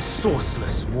once my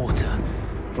sourceless water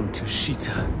from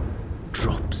Tushita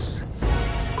drops.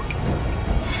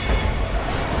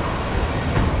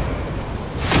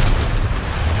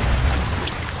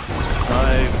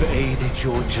 I've aided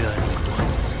your journey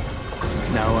once.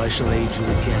 Now I shall aid you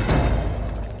again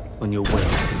on your way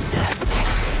to death.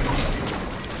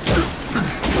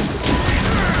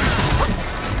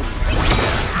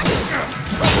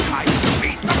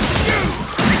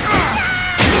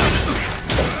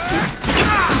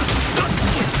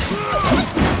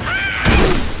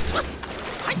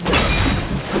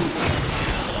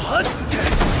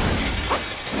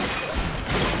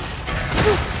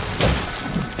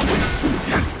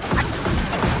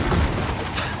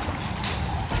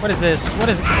 What is this? What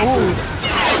is... Ooh.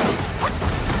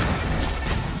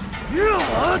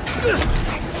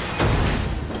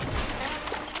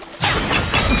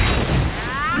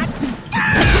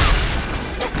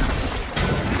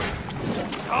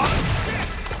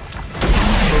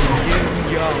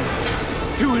 Young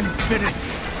to infinity.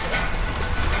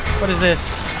 What is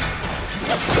this?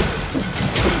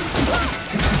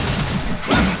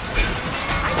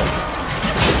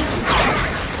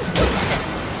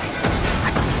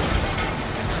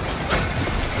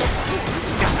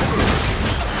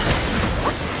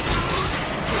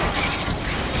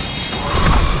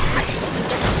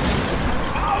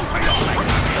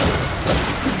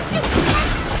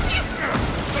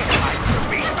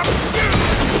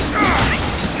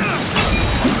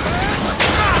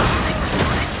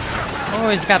 Oh,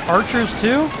 he's got archers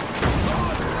too?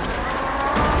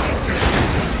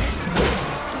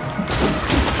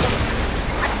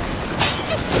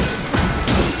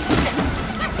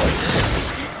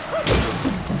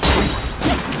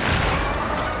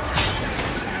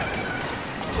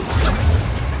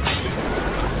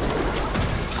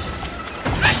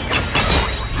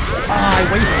 I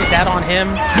wasted that on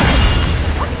him.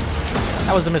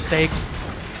 That was a mistake.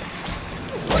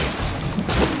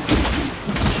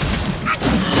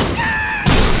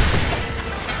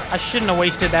 I shouldn't have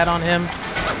wasted that on him.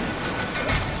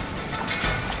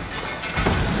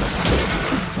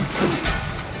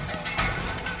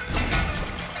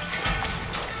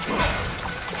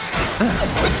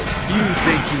 You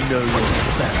think you know your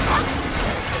spells?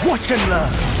 Watch and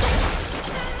learn.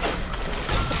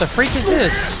 What the freak is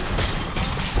this?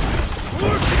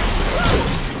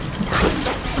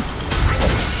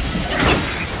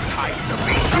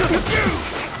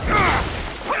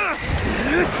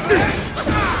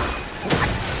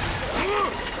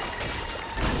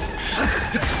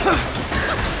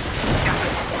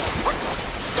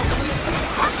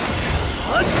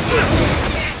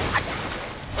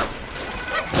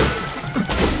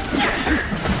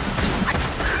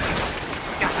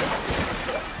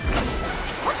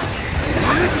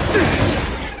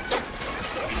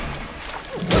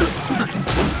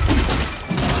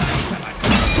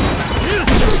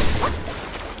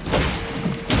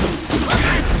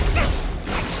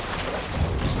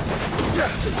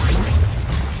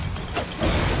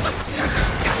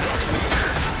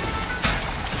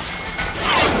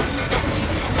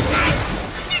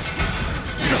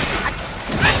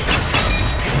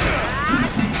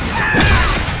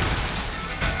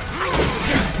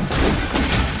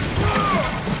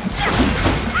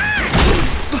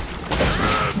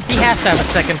 He has to have a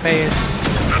second phase.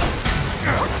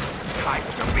 Time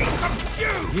to be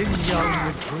subdued! Yin-yang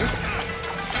adrift,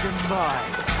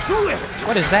 demise swift.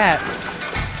 What is that?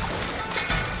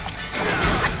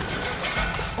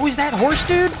 Oh, is that horse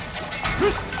dude?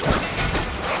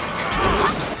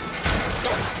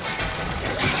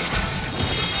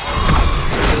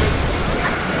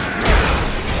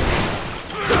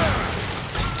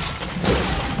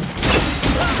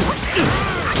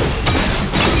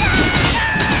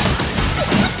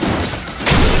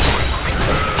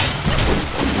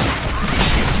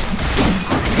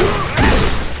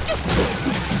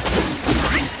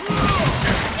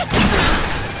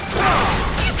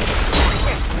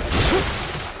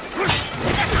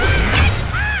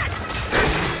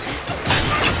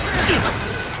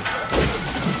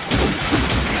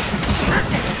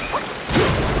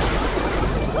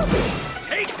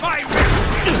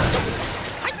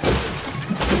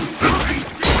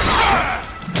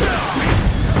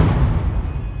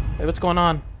 What's going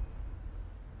on?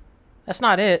 That's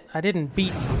not it. I didn't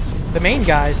beat the main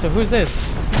guy, so who's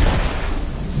this?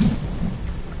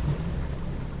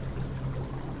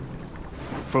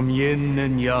 From yin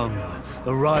and yang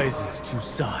arises two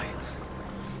sides.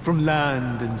 From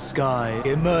land and sky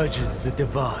emerges the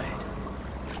divide.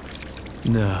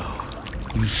 Now,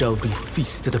 you shall be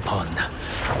feasted upon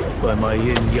by my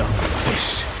yin-yang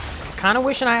fish. Kinda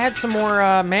wishing I had some more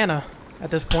mana at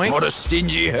this point. What a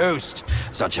stingy host.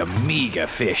 Such a meager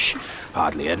fish.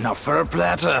 Hardly enough for a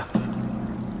platter.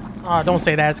 Oh, don't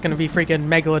say that. It's gonna be freaking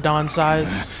megalodon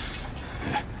size.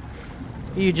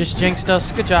 You just jinxed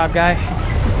us. Good job, guy.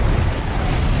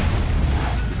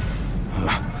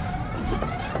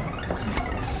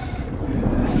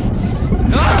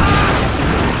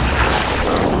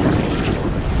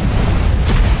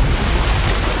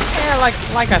 Yeah,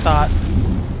 like I thought.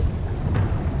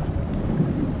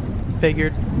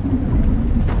 Figured.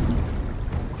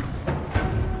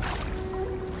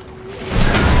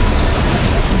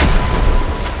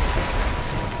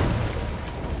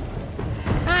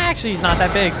 Actually, he's not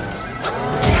that big.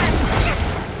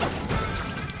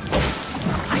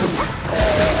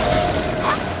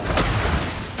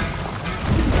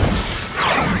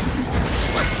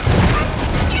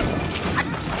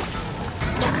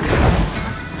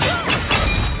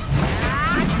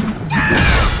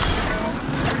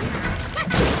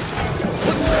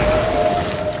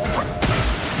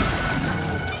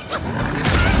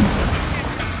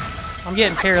 I'm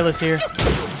getting careless here.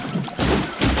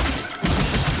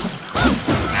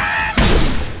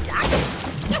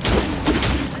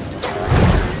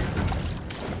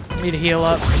 Need to heal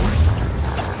up.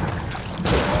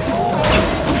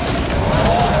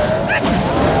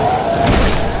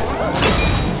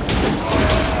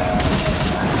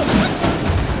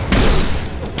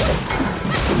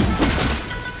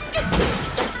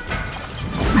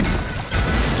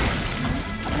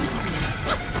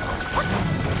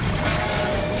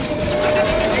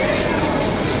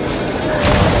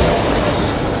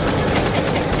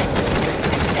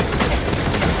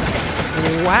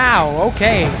 Wow,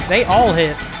 okay. They all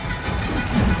hit.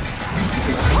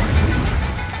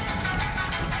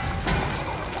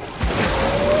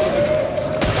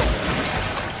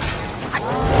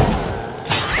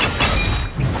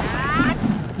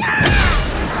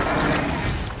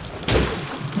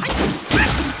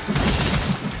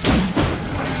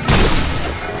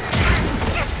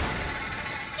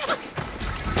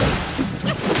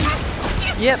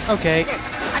 Yep, okay.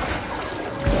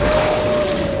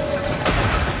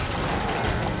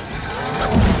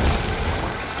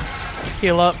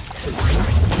 Heal up.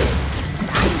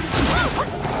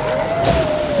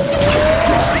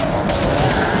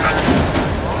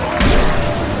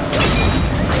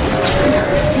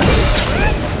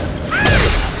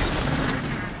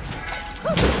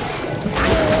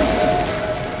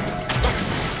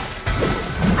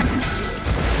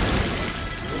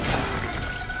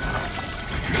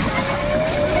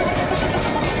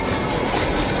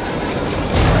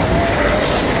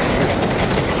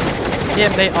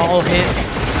 Yep, they all hit.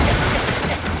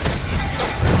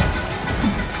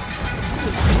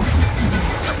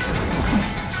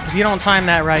 If you don't time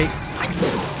that right.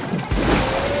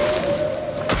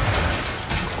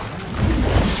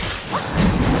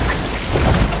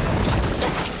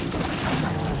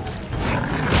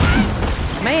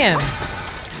 Man.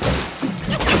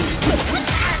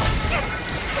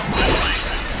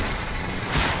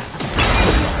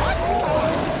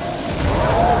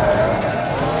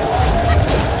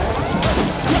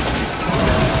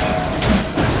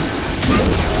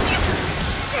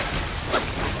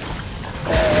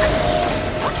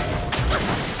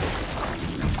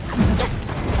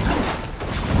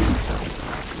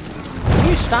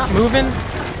 stop moving?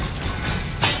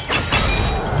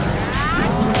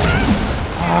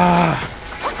 Ah.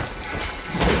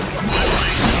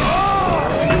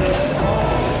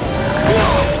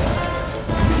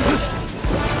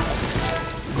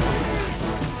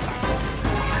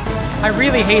 I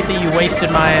really hate that you wasted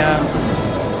my,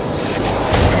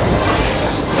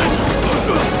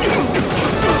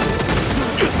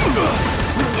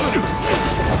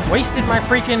 wasted my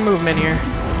freaking movement here.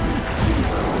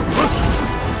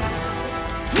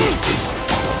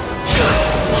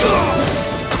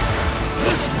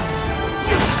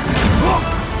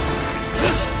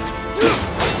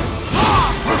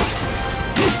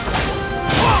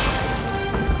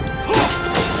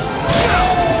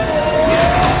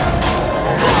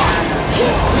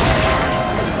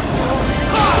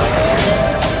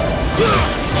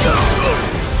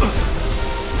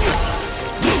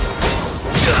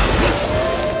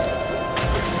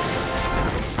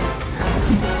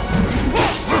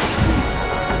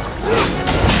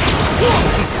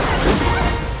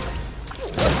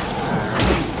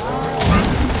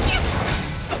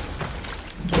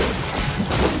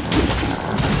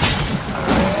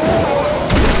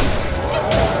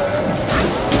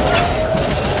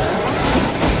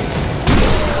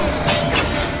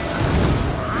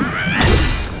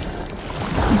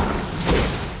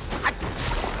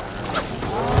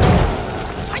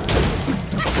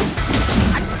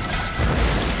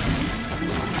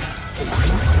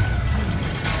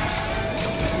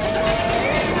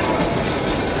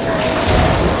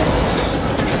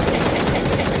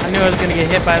 I was gonna get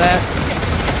hit by that.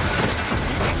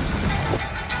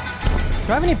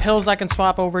 Do I have any pills I can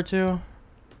swap over to?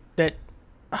 That...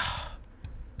 I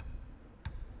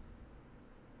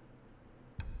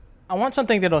want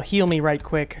something that'll heal me right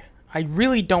quick. I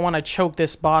really don't want to choke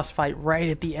this boss fight right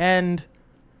at the end.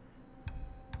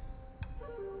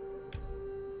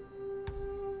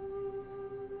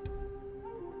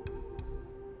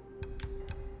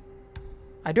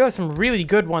 I do have some really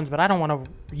good ones, but I don't want to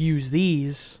use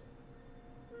these.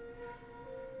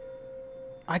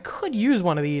 I could use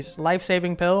one of these.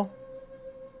 Life-saving pill.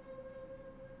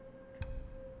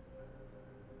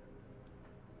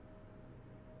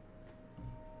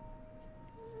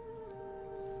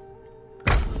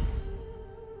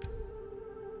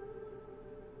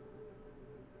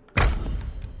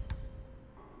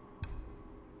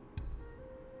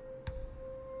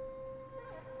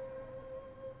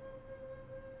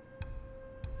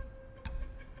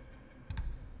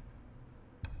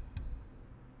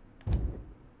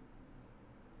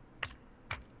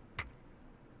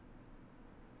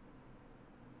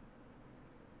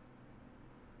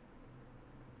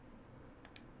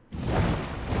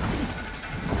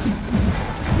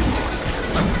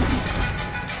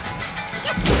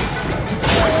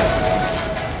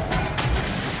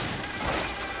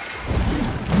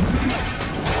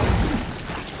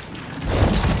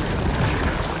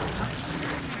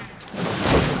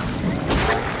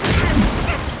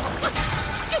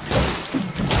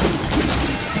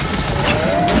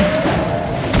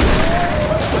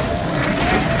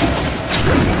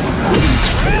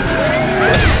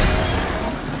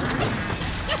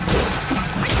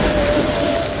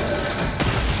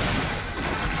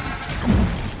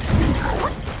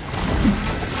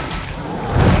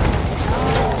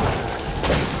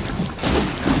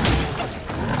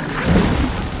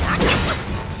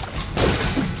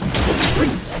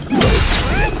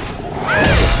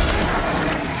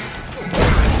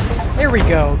 There we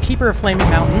go. Keeper of Flaming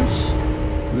Mountains.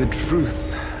 The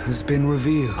truth has been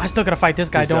revealed. I still gotta fight this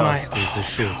guy, don't I? Disasters are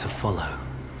sure to follow.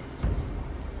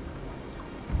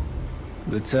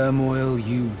 The turmoil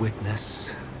you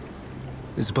witness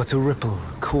is but a ripple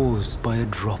caused by a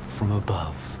drop from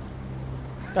above.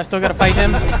 I still gotta fight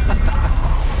him.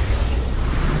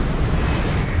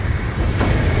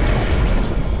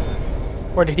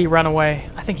 Or did he run away?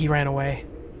 I think he ran away.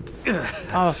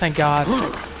 Oh, thank God.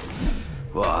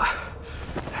 What?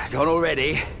 Gone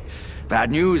already?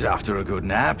 Bad news after a good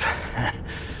nap.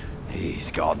 He's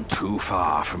gone too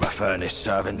far from a furnace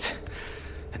servant.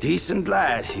 A decent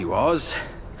lad he was.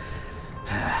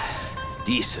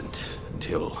 Decent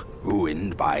until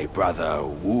ruined by brother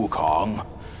Wukong.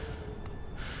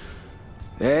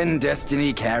 Then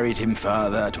destiny carried him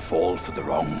further to fall for the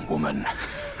wrong woman.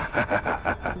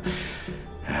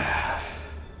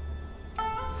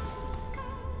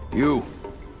 You,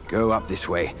 go up this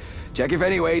way. Check if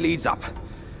any way leads up.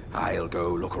 I'll go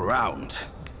look around.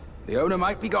 The owner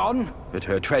might be gone, but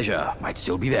her treasure might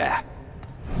still be there.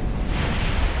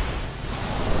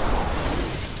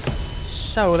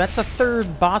 So, that's the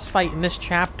third boss fight in this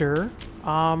chapter.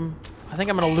 I I think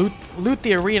I'm gonna loot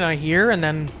the arena here and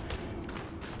then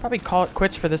probably call it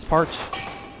quits for this part.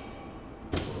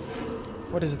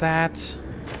 What is that?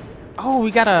 Oh,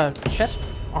 we got a chest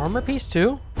armor piece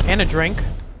too, and a drink.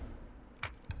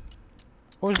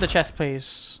 What was the chest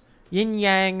piece? Yin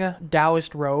Yang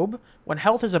Taoist robe. When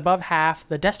health is above half,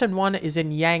 the Destined One is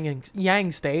in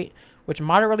Yang state, which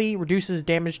moderately reduces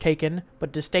damage taken,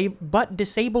 but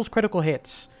disables critical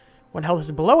hits. When health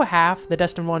is below half, the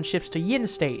Destined One shifts to Yin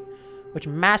state, which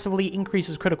massively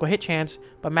increases critical hit chance,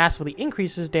 but massively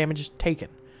increases damage taken.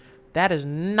 That is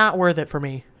not worth it for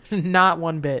me. Not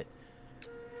one bit.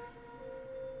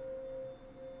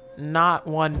 Not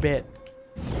one bit.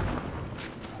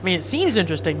 I mean, it seems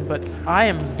interesting, but I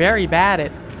am very bad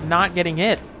at not getting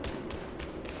hit.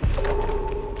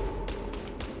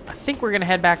 I think we're gonna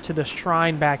head back to the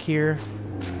shrine back here.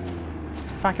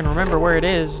 If I can remember where it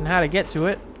is and how to get to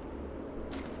it.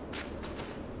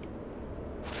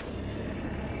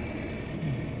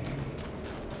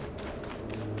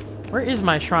 Where is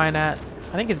my shrine at?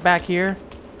 I think it's back here.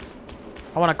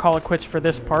 I want to call it quits for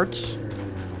this part.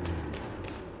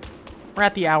 We're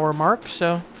at the hour mark,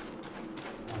 so...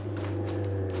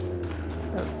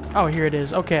 Oh, here it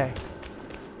is. Okay.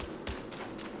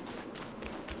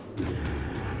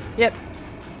 Yep.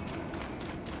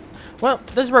 Well,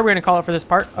 this is where we're going to call it for this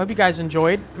part. I hope you guys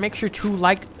enjoyed. Make sure to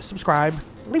like, subscribe,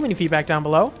 leave any feedback down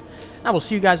below. I will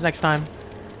see you guys next time.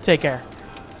 Take care.